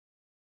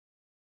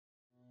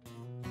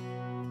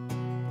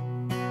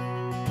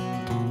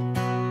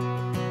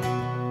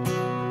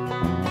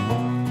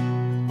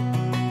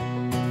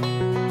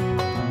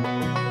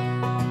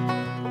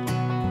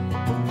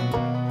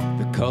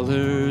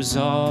colors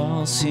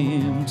all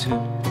seem to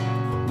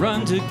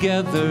run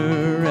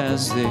together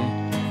as they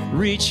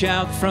reach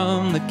out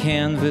from the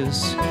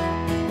canvas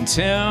and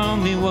tell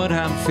me what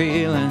I'm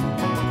feeling.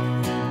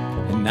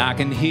 And I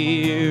can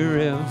hear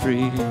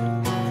every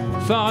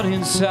thought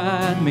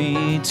inside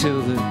me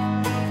till the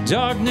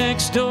dark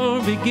next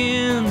door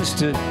begins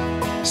to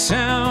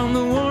sound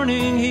the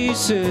warning. He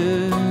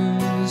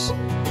says,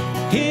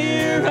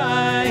 here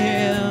I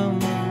am,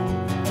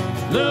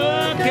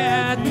 look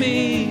at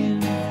me.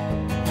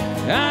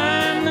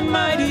 I'm the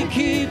mighty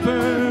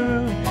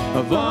keeper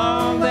of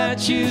all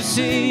that you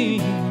see.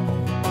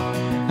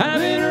 I've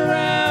been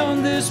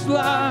around this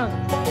block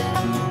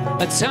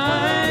a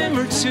time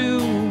or two,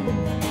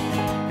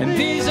 and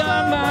these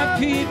are my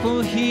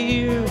people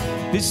here.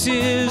 This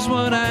is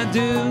what I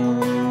do.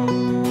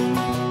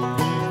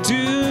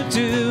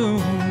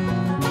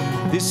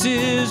 This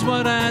is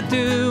what I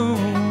do.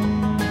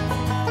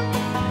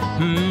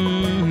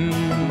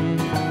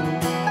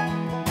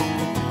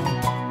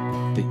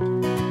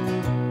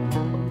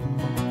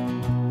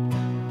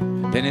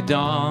 Then it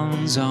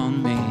dawns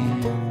on me,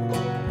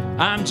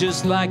 I'm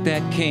just like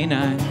that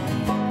canine,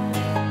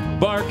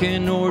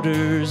 barking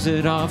orders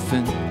that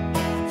often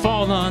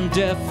fall on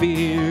deaf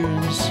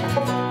ears.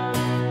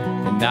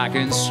 And I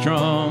can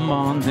strum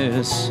on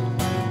this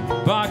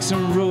box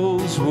of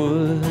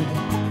rosewood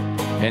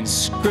and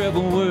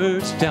scribble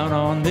words down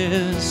on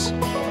this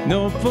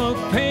notebook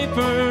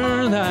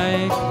paper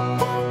like,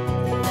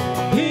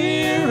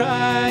 here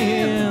I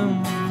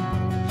am,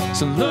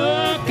 so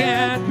look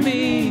at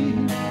me.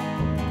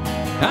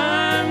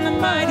 I'm the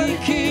mighty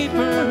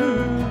keeper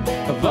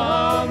of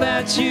all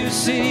that you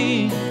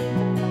see.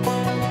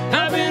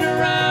 I've been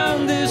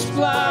around this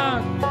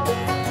block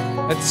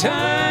a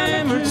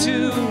time or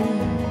two,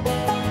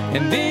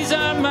 and these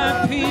are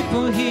my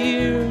people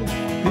here.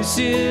 This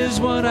is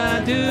what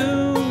I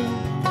do.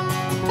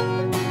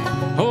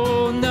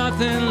 Oh,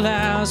 nothing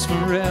lasts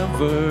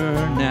forever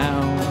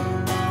now,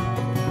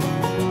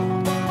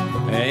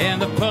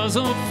 and the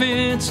puzzle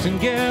fits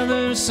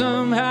together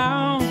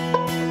somehow.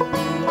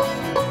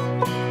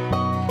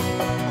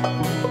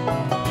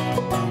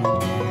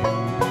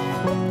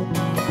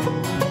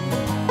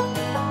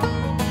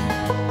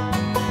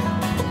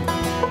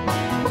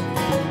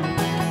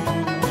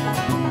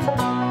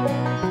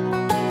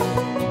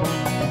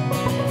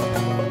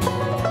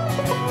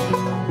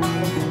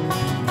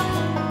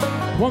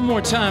 One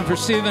more time for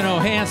Stephen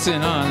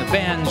O'Hanson on the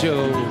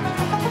banjo.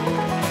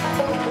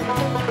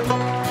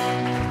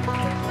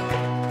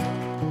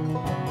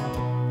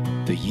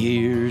 The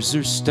years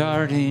are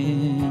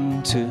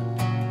starting to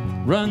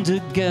run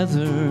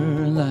together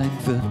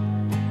like the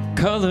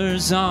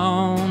colors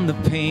on the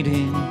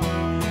painting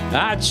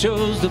I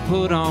chose to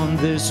put on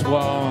this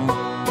wall.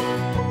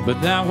 But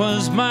that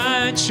was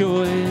my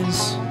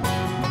choice,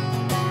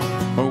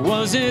 or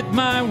was it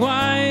my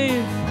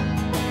wife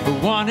who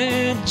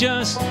wanted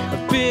just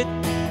a bit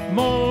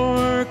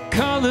more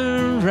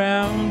color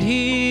around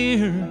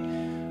here?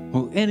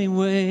 Well,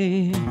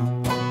 anyway,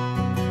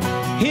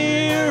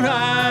 here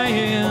I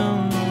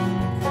am,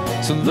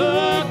 so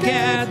look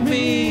at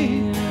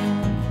me.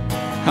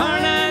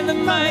 Aren't I the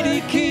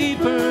mighty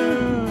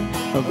keeper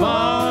of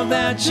all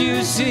that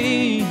you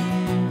see?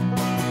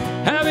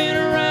 I've been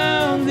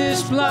around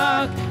this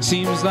block,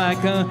 seems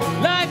like a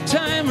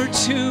lifetime or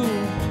two,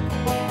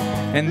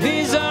 and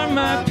these are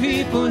my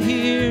people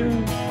here.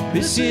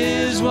 This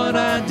is what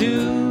I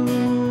do.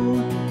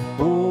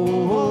 Oh,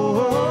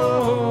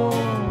 oh,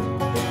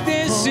 oh.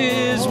 This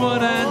is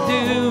what I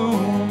do.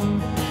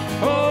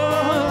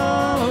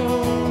 Oh,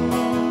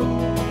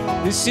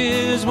 this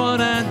is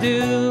what I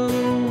do.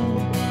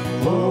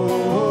 Oh,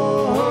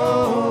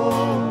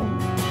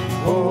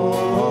 oh,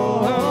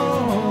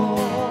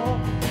 oh.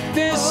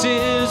 This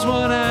is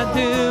what I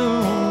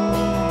do.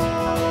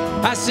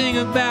 I sing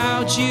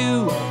about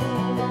you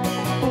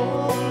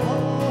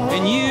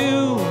and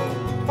you,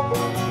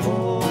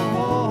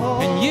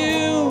 and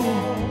you.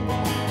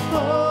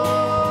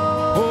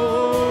 Oh,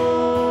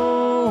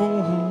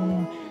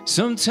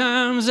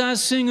 sometimes I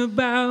sing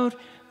about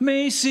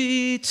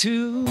Macy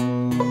too.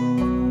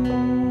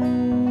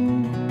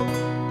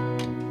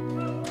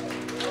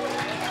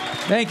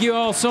 Thank you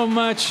all so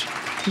much.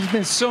 It's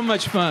been so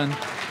much fun.